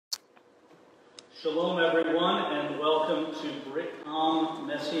Shalom, everyone, and welcome to Brit-Am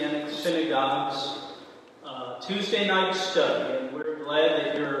Messianic Synagogue's Tuesday night study. And we're glad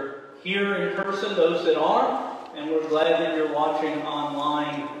that you're here in person, those that are, and we're glad that you're watching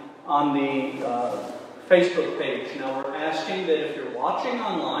online on the Facebook page. Now, we're asking that if you're watching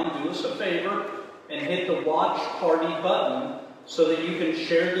online, do us a favor and hit the watch party button so that you can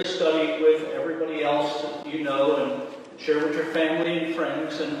share the study with everybody else that you know and share with your family and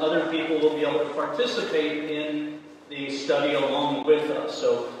friends, and other people will be able to participate in the study along with us.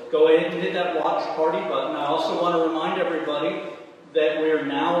 So go ahead and hit that watch party button. I also want to remind everybody that we're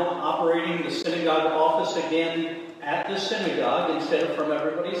now operating the synagogue office again at the synagogue instead of from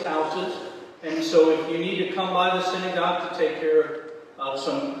everybody's houses. And so if you need to come by the synagogue to take care of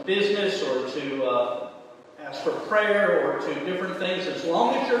some business or to ask for prayer or to different things, as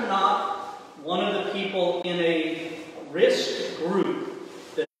long as you're not one of the people in a risk group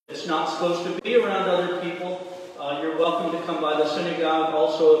that's not supposed to be around other people, you're welcome to come by the synagogue.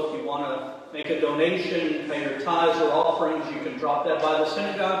 Also, if you want to make a donation, pay your tithes or offerings, you can drop that by the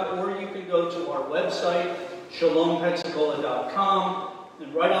synagogue, or you can go to our website, shalompensacola.com,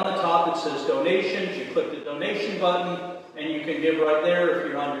 and right on the top it says donations. You click the donation button, and you can give right there. If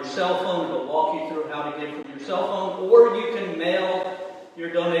you're on your cell phone, it'll walk you through how to give from your cell phone, or you can mail your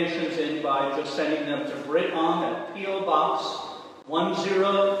donations in by just sending them to Brit-Am at P.O. Box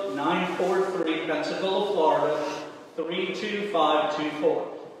 10943, Pensacola, Florida 32524.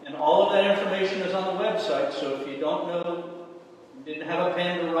 And all of that information is on the website, so if you don't know, you didn't have a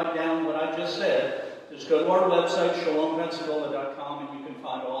pen to write down what I just said, just go to our website, shalompensacola.com, and you can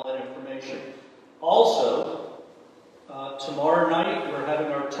find all that information. Also, tomorrow night we're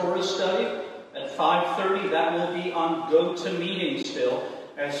having our Torah study at 5:30. That will be on GoToMeeting still.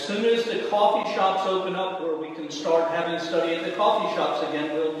 As soon as the coffee shops open up where we can start having study at the coffee shops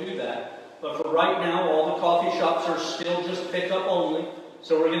again, we'll do that. But for right now, all the coffee shops are still just pickup only.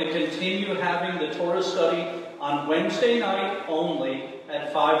 So we're going to continue having the Torah study on Wednesday night only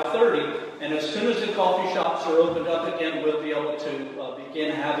at 5:30. And as soon as the coffee shops are opened up again, we'll be able to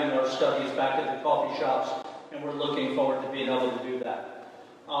begin having our studies back at the coffee shops. And we're looking forward to being able to do that.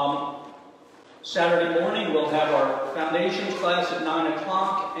 Saturday morning, we'll have our foundations class at 9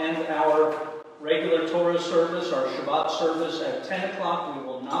 o'clock and our regular Torah service, our Shabbat service at 10 o'clock. We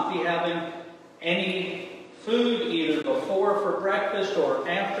will not be having any food either before for breakfast or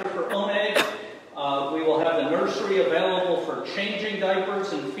after for oneg. We will have the nursery available for changing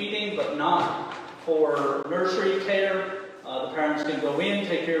diapers and feeding, but not for nursery care. The parents can go in,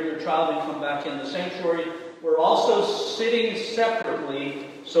 take care of their child, and come back in the sanctuary. We're also sitting separately,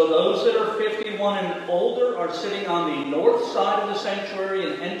 so those that are 51 and older are sitting on the north side of the sanctuary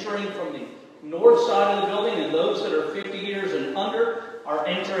and entering from the north side of the building, and those that are 50 years and under are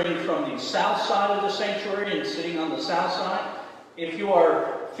entering from the south side of the sanctuary and sitting on the south side. If you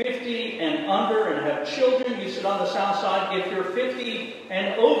are 50 and under and have children, you sit on the south side. If you're 50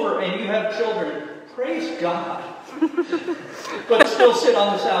 and over and you have children, praise God. But still sit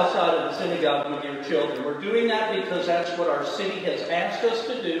on the south side of the synagogue with your children. We're doing that because that's what our city has asked us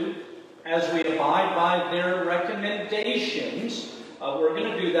to do. As we abide by their recommendations, we're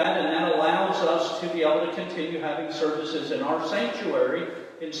going to do that, and that allows us to be able to continue having services in our sanctuary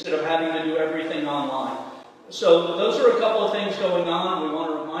instead of having to do everything online. So those are a couple of things going on. We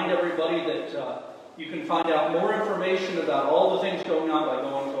want to remind everybody that you can find out more information about all the things going on by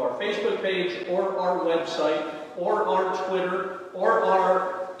going to our Facebook page or our website or our Twitter or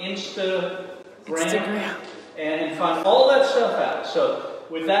our Instagram. And find all that stuff out. So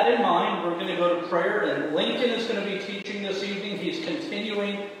with that in mind, we're going to go to prayer, and Lincoln is going to be teaching this evening. He's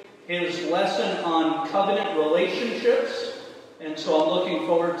continuing his lesson on covenant relationships, and so I'm looking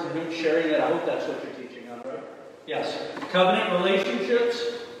forward to him sharing that. I hope that's what you're teaching on, right? Yes, covenant relationships.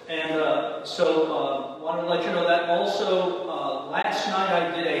 And so wanted to let you know that. Also, last night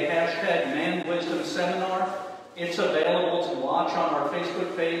I did a hashtag Man Wisdom seminar. It's available to watch on our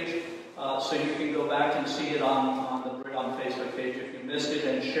Facebook page, so you can go back and see it on the Brit-Am Facebook page if you missed it,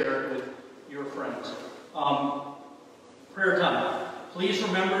 and share it with your friends. Prayer time. Please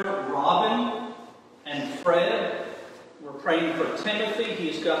remember Robin and Fred. We're praying for Timothy.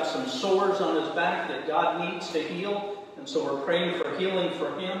 He's got some sores on his back that God needs to heal. And so we're praying for healing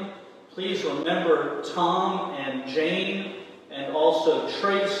for him. Please remember Tom and Jane, and also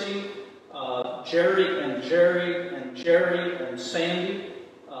Tracy, Jerry and Sandy.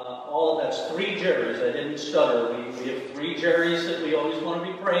 That's 3 Jerrys. I didn't stutter. We have 3 Jerrys that we always want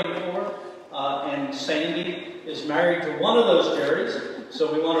to be praying for. And Sandy is married to one of those Jerrys.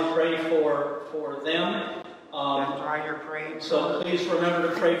 So we want to pray for them. That's why you're praying. So please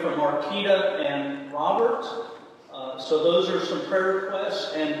remember to pray for Marquita and Robert. So those are some prayer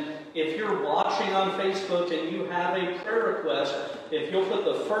requests. And if you're watching on Facebook and you have a prayer request, if you'll put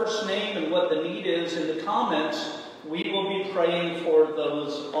the first name and what the need is in the comments, we will be praying for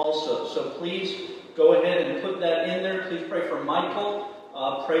those also. So please go ahead and put that in there. Please pray for Michael.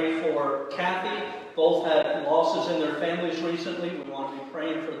 Pray for Kathy. Both had losses in their families recently. We want to be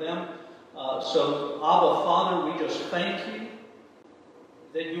praying for them. So, Abba, Father, we just thank you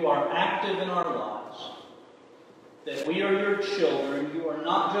that you are active in our lives, that we are your children. You are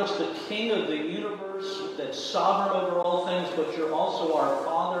not just the King of the universe that's sovereign over all things, but you're also our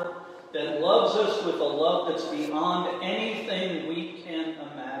Father that loves us with a love that's beyond anything we can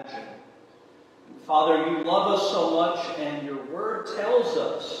imagine. Father, you love us so much, and your word tells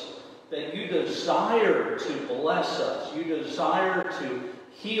us that you desire to bless us. You desire to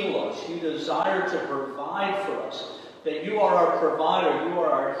heal us. You desire to provide for us. That you are our provider. You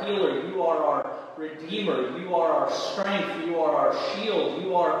are our healer. You are our redeemer. You are our strength. You are our shield.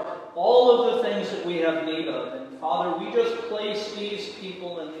 You are all of the things that we have need of. And Father, we just place these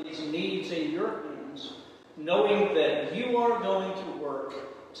people and these needs in your hands, knowing that you are going to work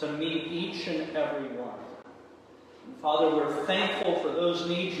to meet each and every one. And Father, we're thankful for those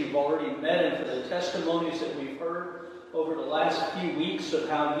needs you've already met and for the testimonies that we've heard over the last few weeks of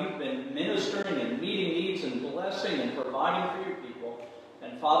how you've been ministering and meeting needs and blessing and providing for your people.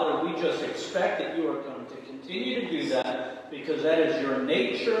 And Father, we just expect that you are going to continue to do that because that is your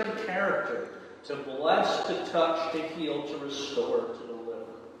nature and character, to bless, to touch, to heal, to restore, to deliver.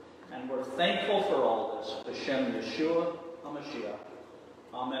 And we're thankful for all this. B'Shem Yeshua HaMashiach.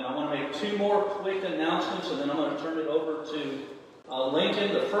 Amen. I want to make two more quick announcements, and then I'm going to turn it over to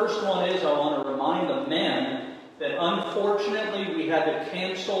Lincoln. The first one is I want to remind the men that unfortunately we had to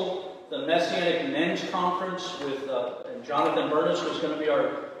cancel the Messianic Men's Conference with and Jonathan Burness was going to be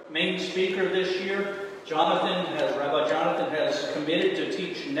our main speaker this year. Rabbi Jonathan has committed to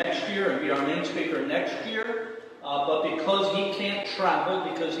teach next year and be our main speaker next year. But because he can't travel,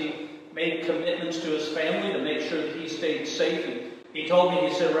 because he made commitments to his family to make sure that he stayed safe, he told me,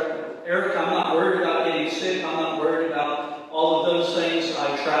 he said, Eric, I'm not worried about getting sick. I'm not worried about all of those things.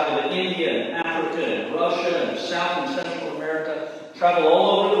 I travel to India and Africa and Russia and South and Central America, travel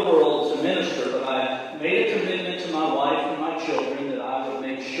all over the world to minister. But I made a commitment to my wife and my children that I would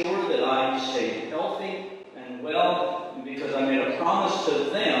make sure that I stayed healthy and well. And because I made a promise to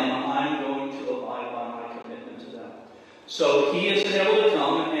them, I'm going to abide by my commitment to them. So he isn't able to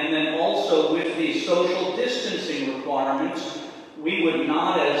come. And then also with the social distancing requirements, we would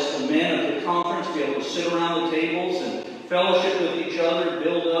not, as the men of the conference, be able to sit around the tables and fellowship with each other,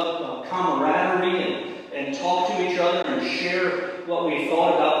 build up camaraderie, and talk to each other and share what we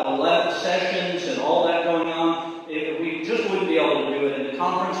thought about the 11 sessions and all that going on. We just wouldn't be able to do it, and the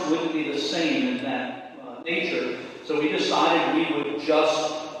conference wouldn't be the same in that nature. So we decided we would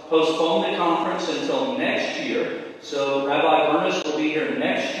just postpone the conference until next year. So Rabbi Burness will be here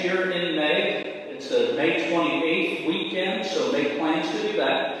next year in May. It's a May 28th weekend, so make plans to do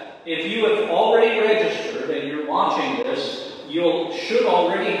that. If you have already registered and you're watching this, you should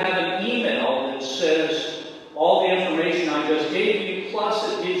already have an email that says all the information I just gave you, plus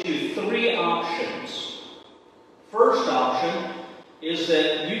it gives you 3 options. First option is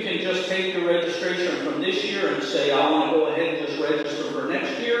that you can just take your registration from this year and say, I want to go ahead and just register for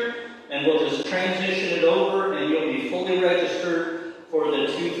next year, and we'll just transition it over and you'll be fully registered for the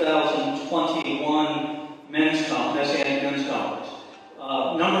 2021 Messianic Men's Conference.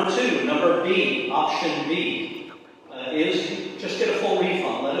 Number B, option B, is just get a full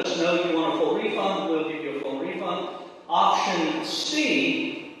refund. Let us know you want a full refund. We'll give you a full refund. Option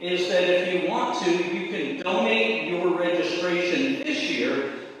C is that if you want to, you can donate your registration this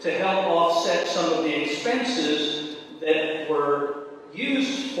year to help offset some of the expenses that were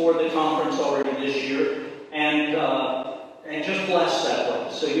used for the conference already this year, and just bless that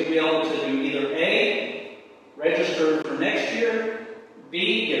way. So you'll be able to do either A, register for next year,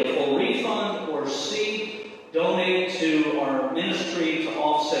 B, get a full refund, or C, donate to our ministry to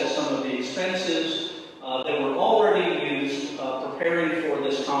offset some of the expenses that were already used preparing for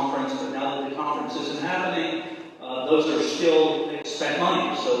this conference, but now that the conference isn't happening, those are still spent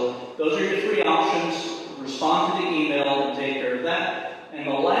money. So those are your 3 options. Respond to the email and take care of that. And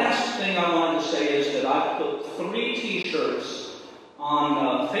the last thing I wanted to say is that I put 3 t-shirts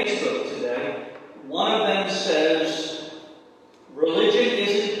on Facebook today. One of them says, religion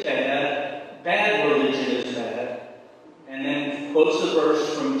isn't bad, bad religion is bad. And then quotes the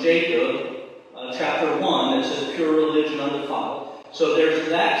verse from Jacob, chapter 1, that says, pure religion undefiled. So there's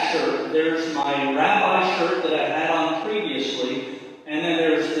that shirt. There's my rabbi shirt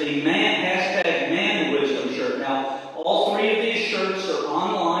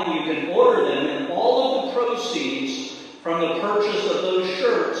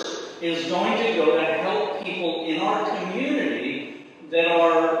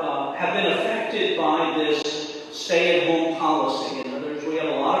have been affected by this stay-at-home policy. In other words, we have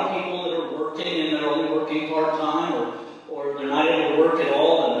a lot of people that are working and they're only working part-time, or they're not able to work at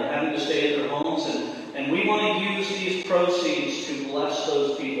all and they're having to stay in their homes. And we want to use these proceeds to bless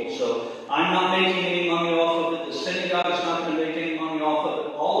those people. So I'm not making any money off of it. The synagogue is not going to make any money off of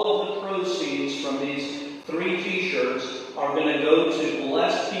it. All of the proceeds from these 3 t-shirts are going to go to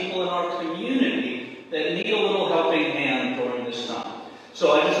bless people in our community that need a little helping hand during this time.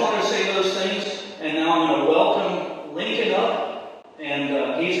 So I just want to say those things, and now I'm going to welcome Lincoln up,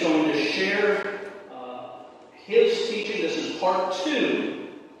 and he's going to share his teaching. This is part 2,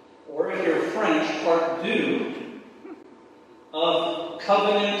 or if you're French, part 2 of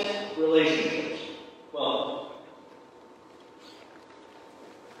covenant relationships. Welcome.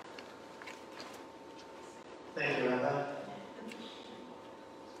 Thank you, Rabbi.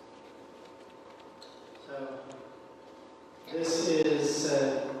 So, this is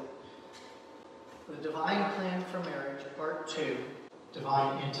the Divine Plan for Marriage, Part 2,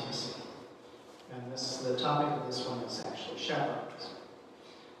 Divine Intimacy. And the topic of this one is actually chaperones.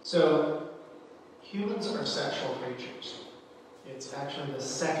 So, humans are sexual creatures. It's actually the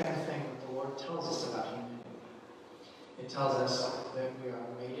second thing that the Lord tells us about humanity. It tells us that we are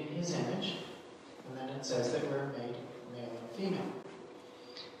made in His image, and then it says that we're made male and female.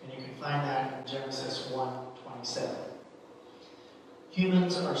 And you can find that in Genesis 1:27.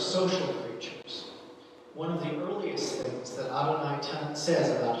 Humans are social creatures. One of the earliest things that Adonai says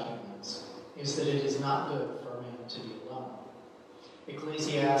about humans is that it is not good for a man to be alone.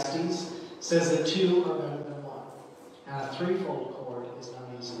 Ecclesiastes says that 2 are better than 1, and a threefold cord is not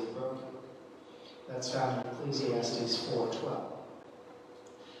easily broken. That's found in Ecclesiastes 4:12.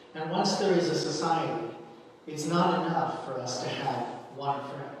 And once there is a society, it's not enough for us to have one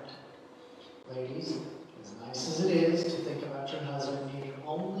friend. Ladies, as nice as it is to think about your husband needing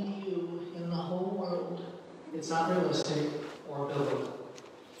only you in the whole world, it's not realistic or biblical.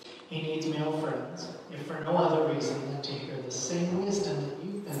 He needs male friends, if for no other reason than to hear the same wisdom that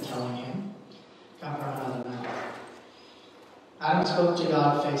you've been telling him come from another mouth. Adam spoke to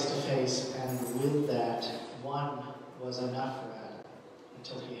God face to face, and with that, one was enough for Adam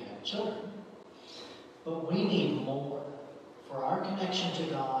until he had children. But we need more, for our connection to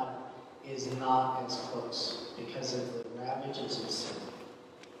God is not as close because of the ravages of sin.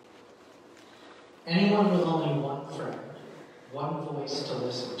 Anyone with only one friend, one voice to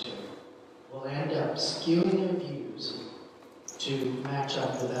listen to, will end up skewing their views to match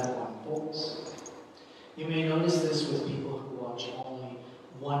up with that one voice. You may notice this with people who watch only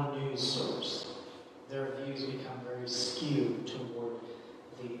one news source. Their views become very skewed toward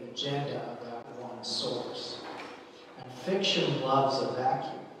the agenda of that one source. And fiction loves a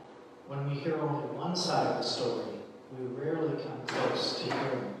vacuum. When we hear only one side of the story, we rarely come close to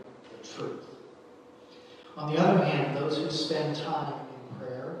hearing the truth. On the other hand, those who spend time in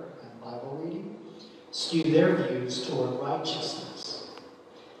prayer and Bible reading skew their views toward righteousness.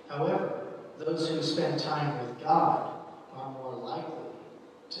 However, those who spend time with God are more likely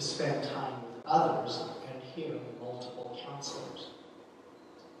to spend time with others and hear multiple counselors.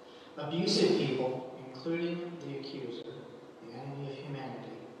 Abusive people, including the accuser, the enemy of humanity,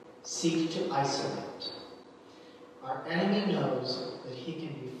 seek to isolate. Our enemy knows that he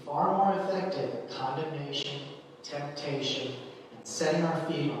can be far more effective at condemnation, temptation, and setting our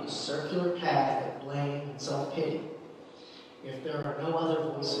feet on a circular path of blame and self-pity if there are no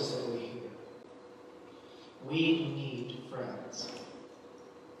other voices that we hear. We need friends.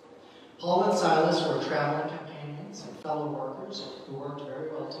 Paul and Silas were traveling companions and fellow workers who worked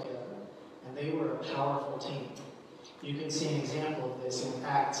very well together, and they were a powerful team. You can see an example of this in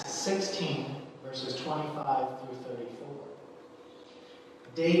Acts 16, verses 25 through 34.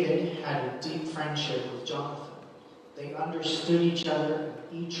 David had a deep friendship with Jonathan. They understood each other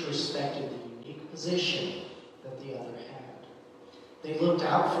and each respected the unique position that the other had. They looked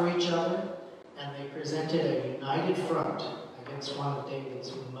out for each other, and they presented a united front against one of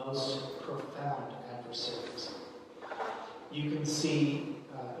David's most profound adversaries. You can see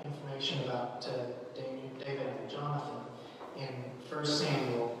information about David and Jonathan in 1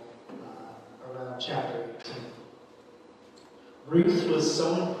 Samuel around chapter 18. Ruth was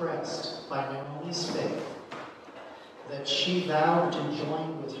so impressed by Naomi's faith that she vowed to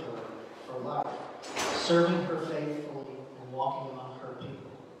join with her for life, serving her faithfully and walking among her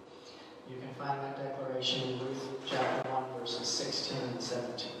people. You can find that declaration in Ruth chapter 1, verses 16 and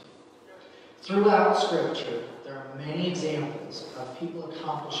 17. Throughout Scripture, there are many examples of people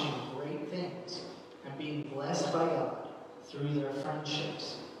accomplishing great things and being blessed by God through their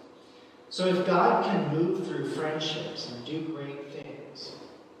friendships. So if God can move through friendships and do great things,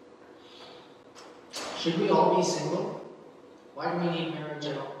 Should we all be single? Why do we need marriage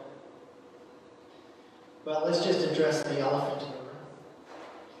at all? Well, let's just address the elephant in the room.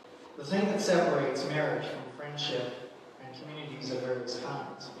 The thing that separates marriage from friendship and communities of various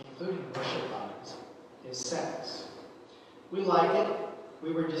kinds, including worship bodies, is sex. We like it.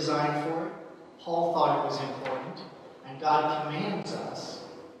 We were designed for it. Paul thought it was important. And God commands us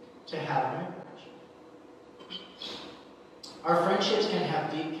to have marriage. Our friendships can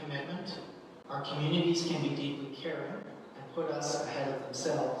have deep commitment. Our communities can be deeply caring and put us ahead of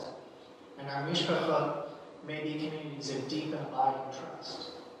themselves. And our mishpachot may be communities of deep and abiding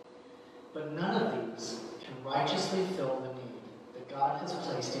trust. But none of these can righteously fill the need that God has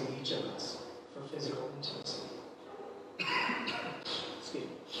placed in each of us for physical intimacy. Excuse me.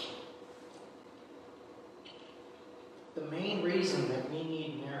 The main reason that we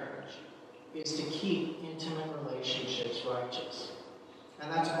need marriage is to keep intimate relationships righteous.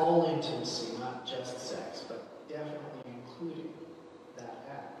 And that's all intimacy, not just sex, but definitely including that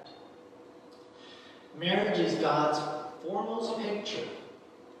act. Marriage is God's foremost picture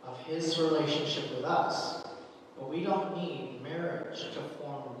of his relationship with us, but we don't need marriage to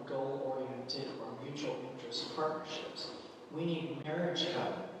form goal-oriented or mutual interest partnerships. We need marriage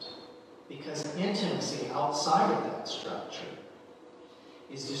covenant because intimacy outside of that structure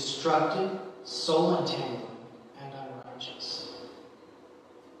is destructive, soul-entangling, and unrighteous.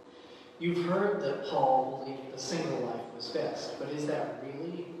 You've heard that Paul believed the single life was best, but is that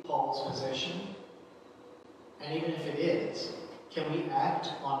really Paul's position? And even if it is, can we act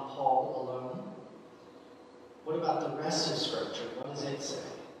on Paul alone? What about the rest of Scripture? What does it say?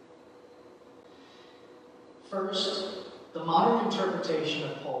 First, the modern interpretation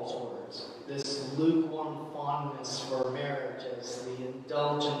of Paul's words, this lukewarm fondness for marriage as the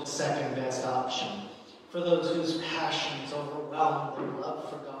indulgent second best option for those whose passions overwhelm their love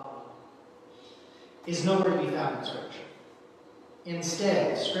for God, is nowhere to be found in Scripture.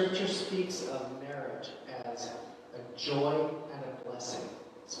 Instead, Scripture speaks of marriage as a joy and a blessing,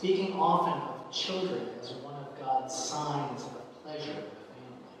 speaking often of children as one of God's signs of pleasure in the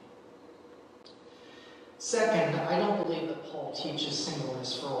family. Second, I don't believe that Paul teaches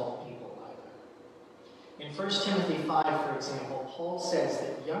singleness for all people either. In 1 Timothy 5, for example, Paul says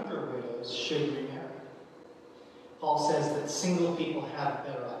that younger widows should remarry. Paul says that single people have a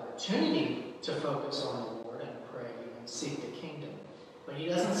better opportunity to focus on the Lord and pray and seek the kingdom. But he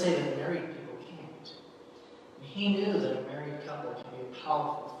doesn't say that married people can't. And he knew that a married couple can be a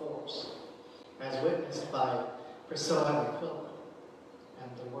powerful force, as witnessed by Priscilla and Aquila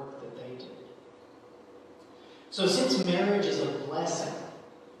and the work that they did. So since marriage is a blessing,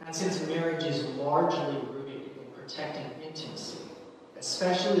 and since marriage is largely rooted in protecting intimacy,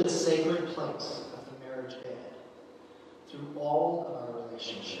 especially the sacred place of the marriage bed, through all of our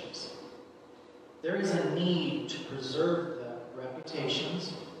relationships, there is a need to preserve the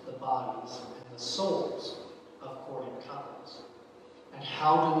reputations, the bodies, and the souls of courting couples. And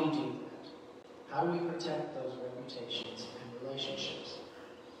how do we do that? How do we protect those reputations and relationships?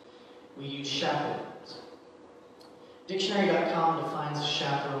 We use chaperones. Dictionary.com defines a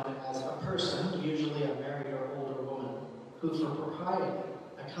chaperone as a person, usually a married or older woman, who for propriety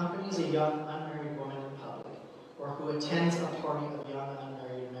accompanies a young unmarried woman in public, or who attends a party of young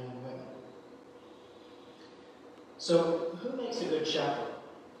unmarried men and women. So, who makes a good chaperone?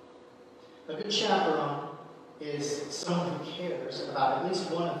 A good chaperone is someone who cares about at least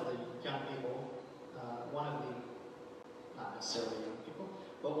one of the young people, not necessarily young people,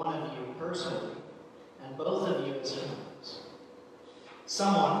 but one of you personally, and both of you as humans.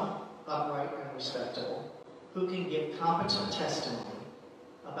 Someone upright and respectable who can give competent testimony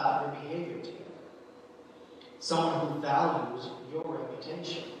about your behavior together. Someone who values your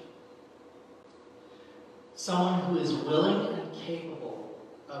reputation. Someone who is willing and capable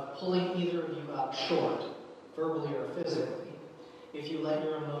of pulling either of you up short, verbally or physically, if you let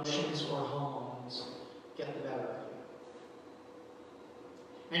your emotions or hormones get the better of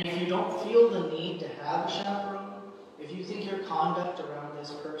you. And if you don't feel the need to have a chaperone, if you think your conduct around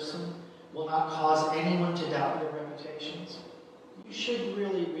this person will not cause anyone to doubt your reputations, you should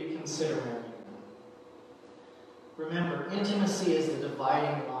really reconsider marrying them. Remember, intimacy is the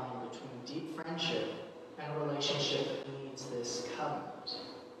dividing line between deep friendship and a relationship that needs this covenant.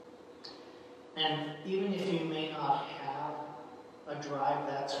 And even if you may not have a drive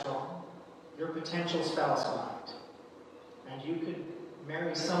that strong, your potential spouse might. And you could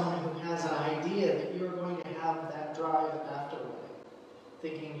marry someone who has an idea that you're going to have that drive afterward,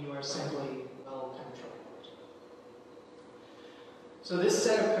 thinking you are simply well controlled. So this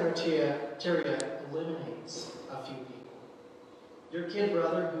set of criteria eliminates a few people. Your kid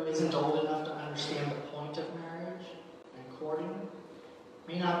brother who isn't old enough to understand the point of marriage and courting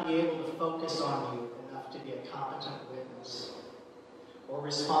may not be able to focus on you enough to be a competent witness or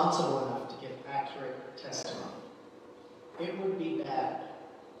responsible enough to give accurate testimony. It would be bad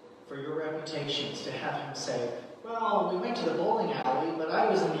for your reputations to have him say, well, we went to the bowling alley, but I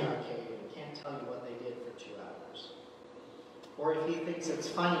was in the arcade and can't tell you what they did for 2 hours. Or if he thinks it's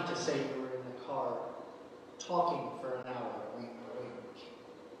funny to say you were in the car talking for an hour.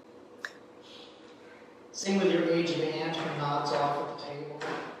 Sing with your aged aunt who nods off at the table.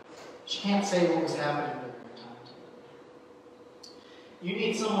 She can't say what was happening during your time together. You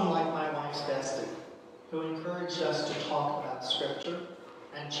need someone like my wife's bestie, who encouraged us to talk about Scripture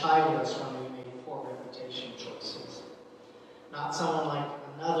and chided us when we made poor reputation choices. Not someone like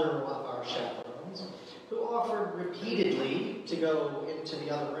another of our chaperones, who offered repeatedly to go into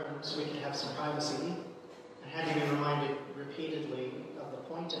the other room so we could have some privacy, and had to be reminded repeatedly of the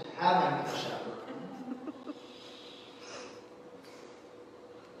point of having a chaperone.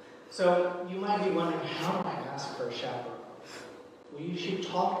 So you might be wondering, how do I ask for a chaperone? Well, you should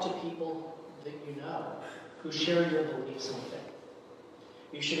talk to people that you know who share your beliefs in faith.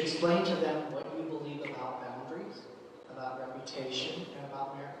 You should explain to them what you believe about boundaries, about reputation, and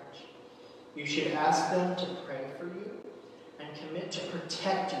about marriage. You should ask them to pray for you and commit to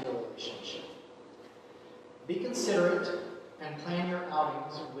protect your relationship. Be considerate and plan your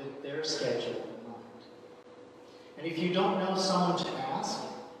outings with their schedule in mind. And if you don't know someone to ask,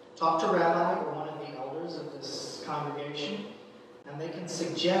 talk to Rabbi or one of the elders of this congregation, and they can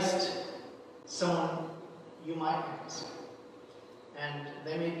suggest someone you might ask. And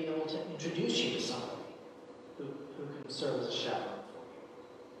they may be able to introduce you to somebody who can serve as a chaperone for you.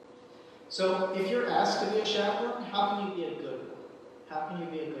 So if you're asked to be a chaperone, how can you be a good one? How can you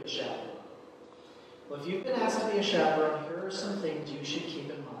be a good chaperone? Well, if you've been asked to be a chaperone, here are some things you should keep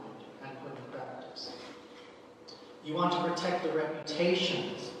in mind and put in practice. You want to protect the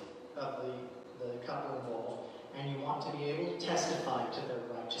reputations of the couple involved, and you want to be able to testify to their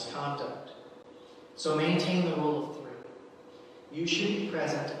righteous conduct. So maintain the rule of 3. You should be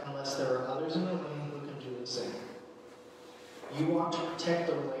present unless there are others in the room who can do the same. You want to protect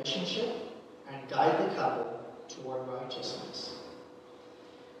the relationship and guide the couple toward righteousness.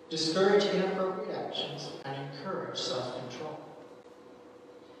 Discourage inappropriate actions and encourage self-control.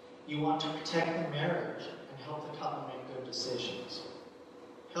 You want to protect the marriage and help the couple make good decisions.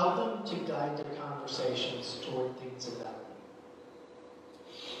 Help them to guide their conversations toward things of value.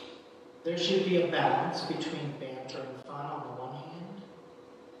 There should be a balance between banter and fun on the one hand,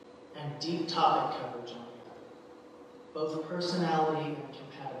 and deep topic coverage on the other. Both personality and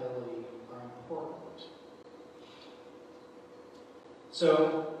compatibility are important.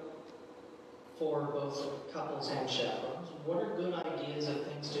 So, for both couples and chaperones, what are good ideas of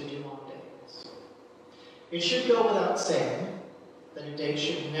things to do on dates? It should go without saying that a date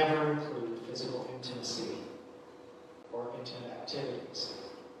should never include physical intimacy or intimate activities.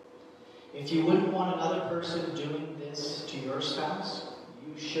 If you wouldn't want another person doing this to your spouse,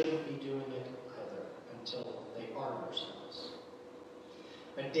 you shouldn't be doing it either until they are your spouse.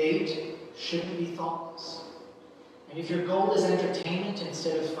 A date shouldn't be thoughtless. And if your goal is entertainment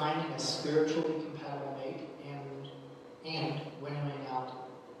instead of finding a spiritually compatible mate and winnowing out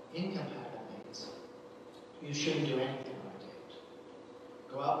incompatible mates, you shouldn't do anything on a date.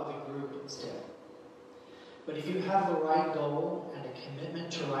 Go out with a group instead. But if you have the right goal and a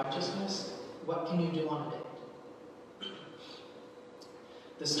commitment to righteousness, what can you do on a date?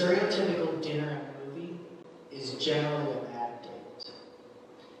 The stereotypical dinner and movie is generally a bad date.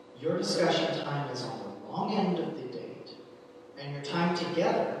 Your discussion time is on the wrong end of the date, and your time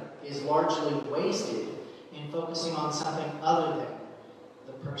together is largely wasted in focusing on something other than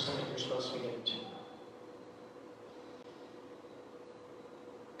the person that you're supposed to be getting to know.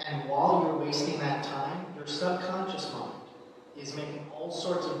 And while you're wasting that time, your subconscious mind is making all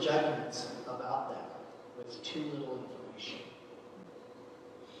sorts of judgments about them with too little information.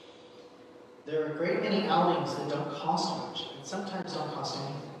 There are a great many outings that don't cost much, and sometimes don't cost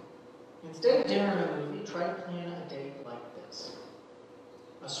anything. Instead of dinner and a movie, try to plan a date like this.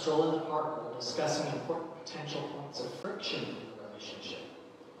 A stroll in the park while discussing important potential points of friction in the relationship,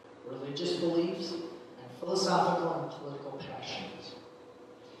 religious beliefs, and philosophical and political passions.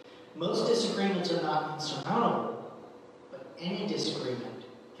 Most disagreements are not insurmountable, but any disagreement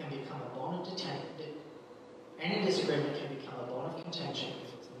can become a bone of contention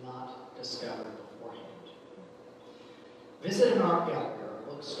if it's not discovered beforehand. Visit an art gallery or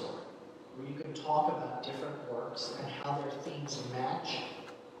a bookstore where you can talk about different works and how their themes match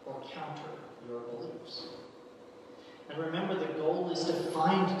or counter your beliefs. And remember, the goal is to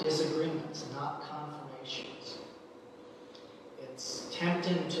find disagreements, not confirmations. It's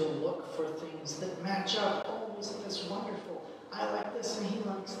tempting to look for things that match up. Oh, isn't this wonderful? I like this and he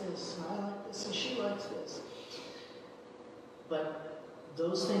likes this, and I like this and she likes this. But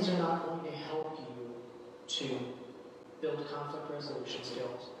those things are not going to help you to build conflict resolution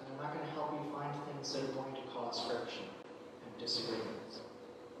skills, and they're not going to help you find things that are going to cause friction and disagreements.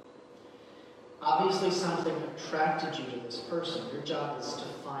 Obviously, something attracted you to this person. Your job is to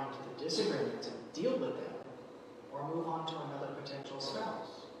find the disagreements and deal with them, or move on to another potential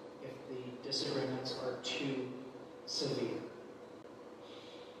spouse if the disagreements are too severe.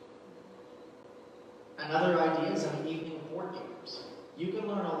 Another idea is an evening of board games. You can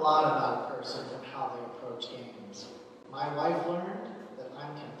learn a lot about a person from how they approach games. My wife learned that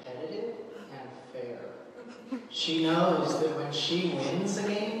I'm competitive and fair. She knows that when she wins a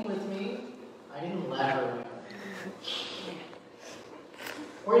game with me, I didn't let her win.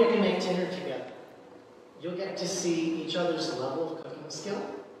 Or you can make dinner together. You'll get to see each other's level of cooking skill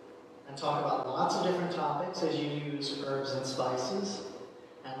and talk about lots of different topics as you use herbs and spices,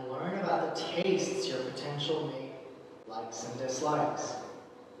 and learn about the tastes your potential mate likes and dislikes.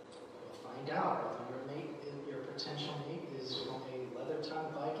 You'll find out whether your potential mate is from a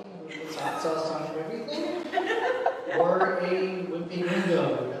leather-tongued Viking who puts hot sauce on everything, or a wimpy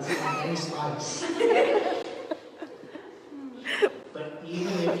gringo who doesn't like any spice. But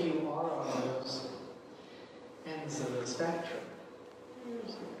even if you are on those ends of the spectrum,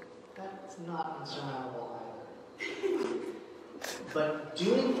 that's not insurmountable either. But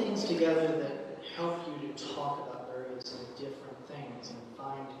doing things together that help you to talk about various different things and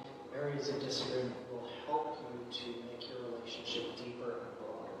find areas of disagreement will help you to make your relationship deeper and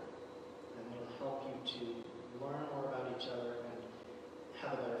broader. And it'll help you to learn more about each other and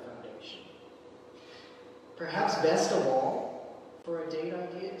have a better foundation. Perhaps best of all, for a date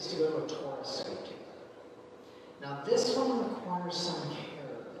idea is to go to a tourist site together. Now this one requires some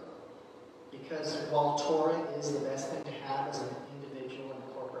care, because while Torah is the best thing to have as an individual and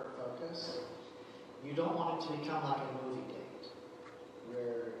corporate focus, you don't want it to become like a movie date,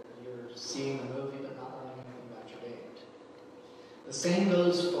 where you're seeing the movie but not learning anything about your date. The same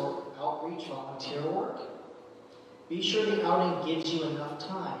goes for outreach volunteer work. Be sure the outing gives you enough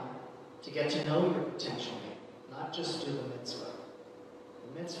time to get to know your potential mate, not just do the mitzvah.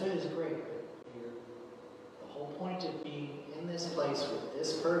 The mitzvah is great, but the whole point of being in this place with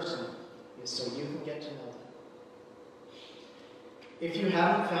this person is so you can get to know them. If you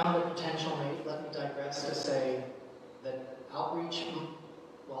haven't found a potential mate, let me digress to say that outreach,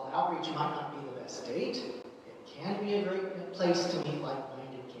 while outreach might not be the best date, it can be a great place to meet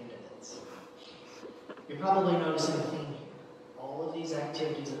like-minded candidates. You're probably noticing a theme here. All of these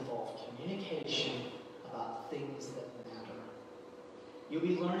activities involve communication about things that matter. You'll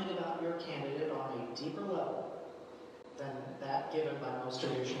be learning about your candidate on a deeper level than that given by most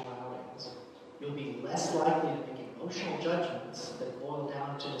traditional outings. You'll be less likely to make emotional judgments that boil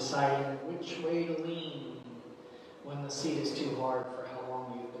down to deciding which way to lean when the seat is too hard for how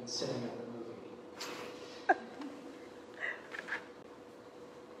long you've been sitting at the movie.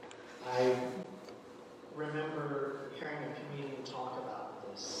 I remember hearing a comedian talk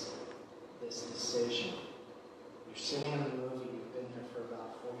about this decision. You're sitting in the movie, you've been there for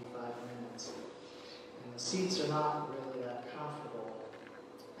about 45 minutes, and the seats are not really that comfortable.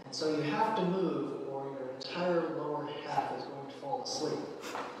 And so you have to move, or your entire lower half is going to fall asleep.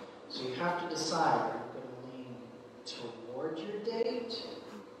 So you have to decide, are you going to lean toward your date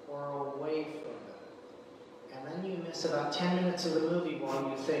or away from it? And then you miss about 10 minutes of the movie while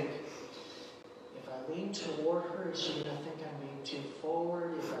you think, if I lean toward her, is she going to think I'm being too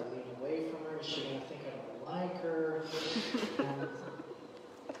forward? If I lean away from her, is she going to think I don't like her? And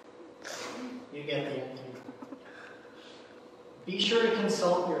you get the idea. Be sure to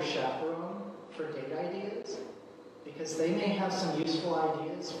consult your chaperone for date ideas, because they may have some useful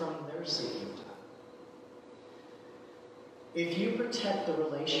ideas from their seeking time. If you protect the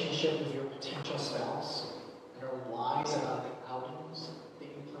relationship with your potential spouse and are wise about the outings that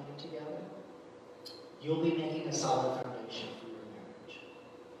you plan together, you'll be making a solid foundation for your marriage.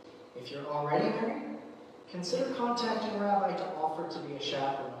 If you're already married, consider contacting a rabbi to offer to be a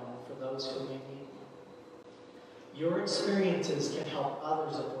chaperone for those who may need one. Your experiences can help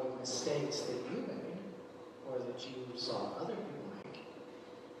others avoid mistakes that you made or that you saw other people make,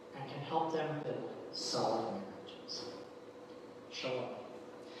 and can help them build solid marriages. Shalom.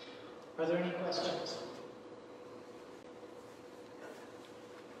 Are there any questions?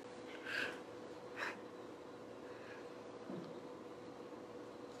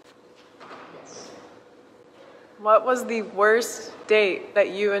 Yes. What was the worst date that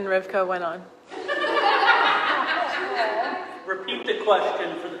you and Rivka went on? Repeat the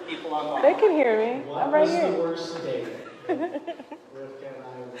question for the people online. They can hear me. I'm right here. What was the worst date that Rivka and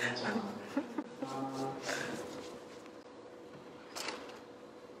I went on?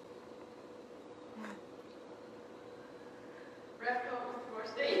 Rivka was the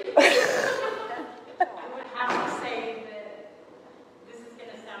worst date. I would have to say that this is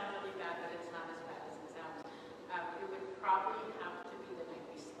going to sound really bad, but it's not as bad as it sounds. It would probably have to be the night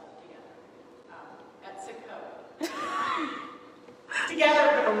we slept together at Sukkot. Together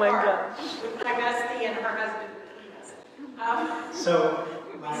Oh my apart, gosh. with my bestie and her husband between us. So,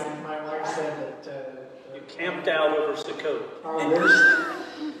 my wife said that You camped out over Sukkot. our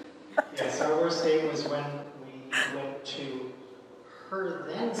worst date was when we went to her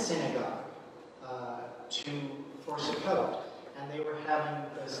then synagogue for Sukkot, and they were having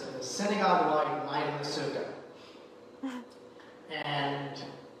the synagogue night in the sukkah, and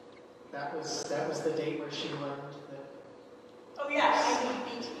that was the date where she learned that. Oh yeah, I need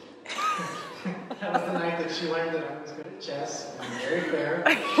beat. That was the night that she learned that I was good at chess and very fair.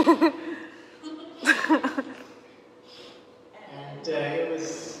 And it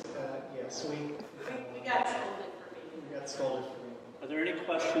was, yes, we got scolded for being. We got scolded for being. Are there any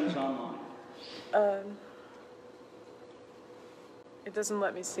questions online? It doesn't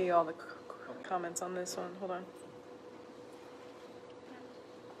let me see all the comments on this one. Hold on.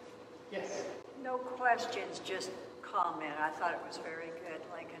 Yes. No questions, just comment. I thought it was very good,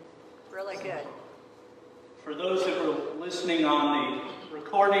 Lincoln. Really good. For those that were listening on the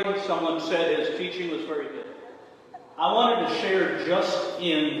recording, someone said his teaching was very good. I wanted to share just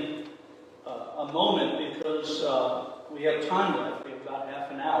in a moment because we have time left. We have about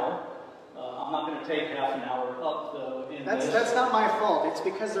half an hour. I'm not going to take half an hour up, though. That's not my fault. It's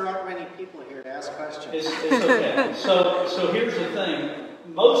because there aren't many people here to ask questions. It's okay. So here's the thing.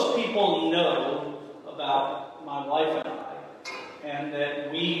 Most people know about my wife and I, and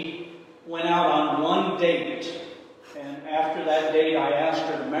that we went out on one date, and after that date I asked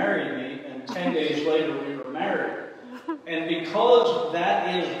her to marry me, and 10 days later we were married. And because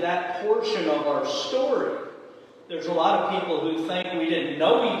that is that portion of our story, there's a lot of people who think we didn't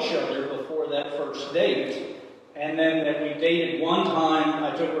know each other before that first date, and then that we dated one time,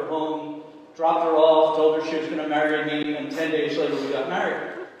 I took her home, dropped her off, told her she was going to marry me, and 10 days later we got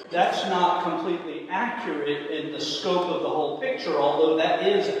married. That's not completely accurate in the scope of the whole picture, although that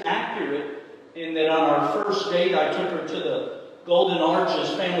is accurate in that on our first date I took her to the Golden Arches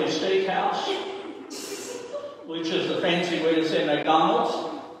Family Steakhouse, which is the fancy way to say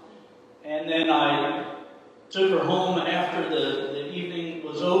McDonald's. And then I took her home after the evening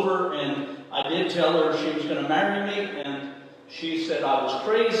was over, and I did tell her she was going to marry me, and she said I was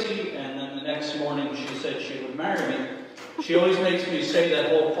crazy, and then the next morning she said she would marry me. She always makes me say that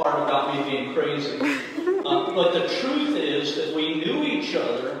whole part about me being crazy. But the truth is that we knew each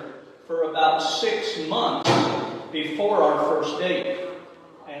other for about 6 months before our first date.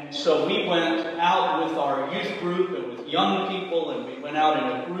 And so we went out with our youth group and with young people, and we went out in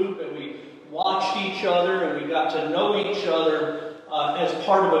a group, and we watched each other, and we got to know each other as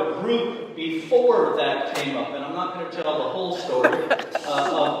part of a group before that came up. And I'm not going to tell the whole story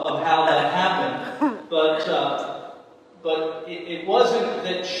of how that happened, but it wasn't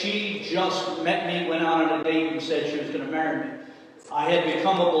that she just met me, went out on a date, and said she was going to marry me. I had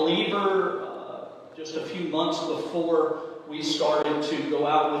become a believer just a few months before we started to go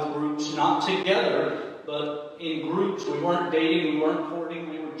out with groups, not together, but in groups. We weren't dating, we weren't courting,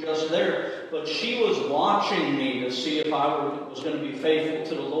 we were just there. But she was watching me to see if I was going to be faithful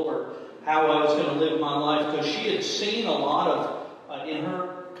to the Lord, how I was going to live my life, because she had seen a lot of, in her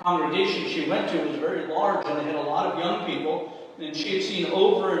congregation she went to was very large, and it had a lot of young people, and she had seen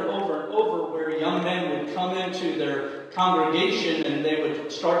over and over and over where young men would come into their congregation and they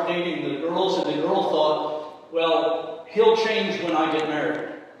would start dating the girls, and the girl thought, well, he'll change when I get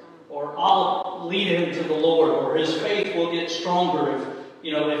married, or I'll lead him to the Lord, or his faith will get stronger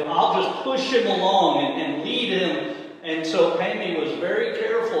if I'll just push him along and lead him. And so Amy was very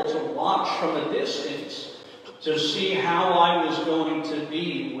careful to watch from a distance to see how I was going to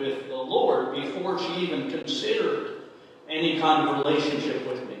be with the Lord before she even considered any kind of relationship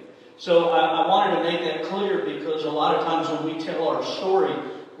with me. So I wanted to make that clear, because a lot of times when we tell our story,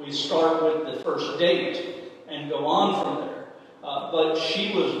 we start with the first date and go on from there. But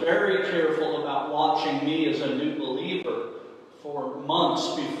she was very careful about watching me as a new believer for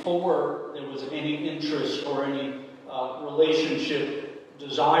months before there was any interest or any relationship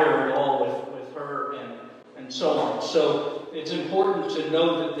desire at all with her and so on. So it's important to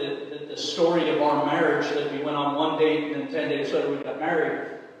know that the story of our marriage, that we went on one date and then 10 days later we got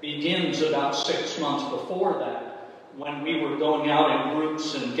married, begins about 6 months before that, when we were going out in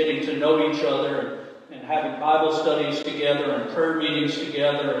groups and getting to know each other and having Bible studies together and prayer meetings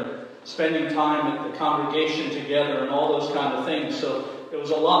together and spending time at the congregation together and all those kind of things. So there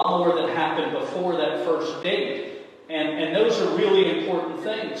was a lot more that happened before that first date. And those are really important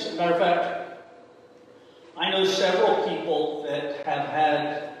things. As a matter of fact, I know several people that have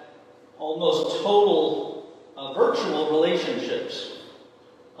had almost total virtual relationships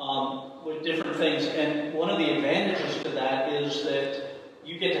with different things. And one of the advantages to that is that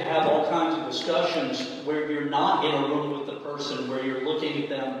you get to have all kinds of discussions where you're not in a room with the person, where you're looking at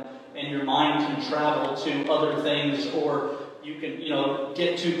them and your mind can travel to other things, or you can,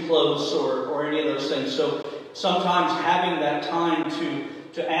 get too close or any of those things. So sometimes having that time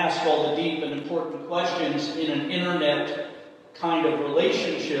to ask all the deep and important questions in an internet kind of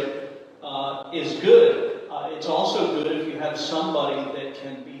relationship is good. It's also good if you have somebody that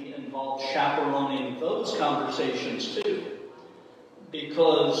can be involved chaperoning those conversations too.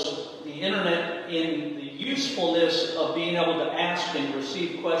 Because the internet, in the usefulness of being able to ask and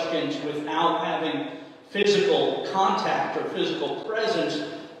receive questions without having physical contact or physical presence,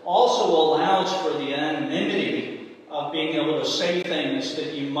 also allows for the anonymity of being able to say things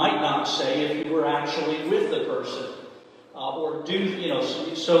that you might not say if you were actually with the person.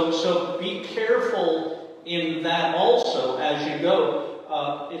 So be careful in that also as you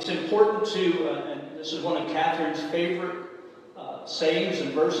go. It's important to, and this is one of Catherine's favorite sayings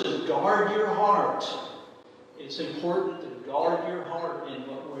and verses, guard your heart. It's important to guard your heart in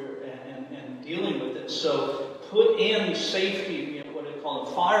what we're and dealing with it. So put in safety, what they call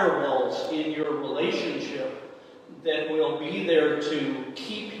them, firewalls in your relationship that will be there to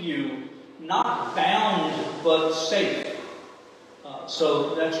keep you not bound but safe.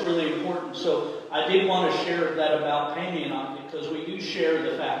 So that's really important. So I did want to share that about Pammy and I, because we do share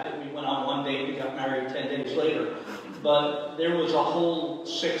the fact that we went on one date and got married 10 days later. But there was a whole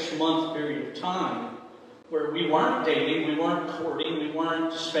 6-month period of time where we weren't dating, we weren't courting, we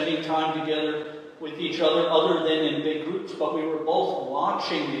weren't spending time together with each other than in big groups, but we were both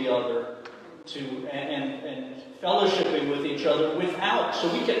watching the other and fellowshipping with each other without.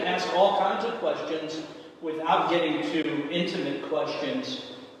 So we could ask all kinds of questions without getting to intimate questions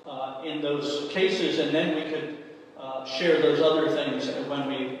in those cases, and then we could share those other things when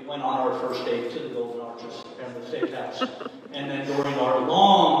we went on our first date to the Golden Arches Family Steakhouse, and then during our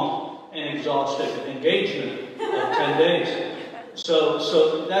long and exhaustive engagement of 10 days.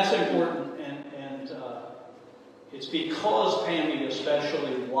 So that's important, and it's because Pammy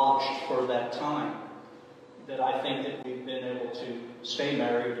especially watched for that time that I think that we've been able to stay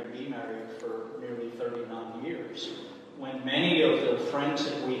married and be married for nearly 39 years. When many of the friends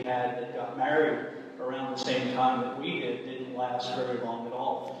that we had that got married around the same time that we didn't last very long at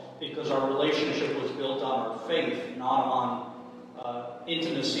all, because our relationship was built on our faith, not on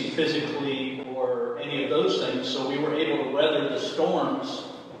intimacy physically or any of those things. So we were able to weather the storms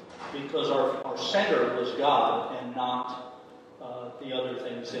because our center was God and not the other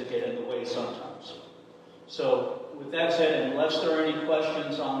things that get in the way sometimes. So with that said, unless there are any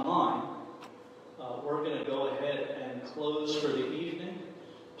questions online, we're going to go ahead and close for the evening.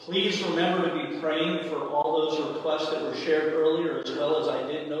 Please remember to be praying for all those requests that were shared earlier, as well as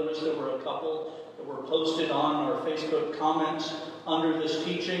I did notice there were a couple that were posted on our Facebook comments under this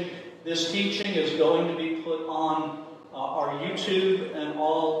teaching. This teaching is going to be put on our YouTube and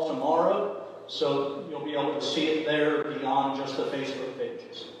all tomorrow, so you'll be able to see it there beyond just the Facebook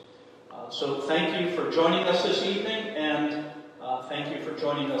pages. So thank you for joining us this evening, and thank you for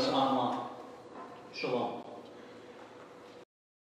joining us online. Shalom.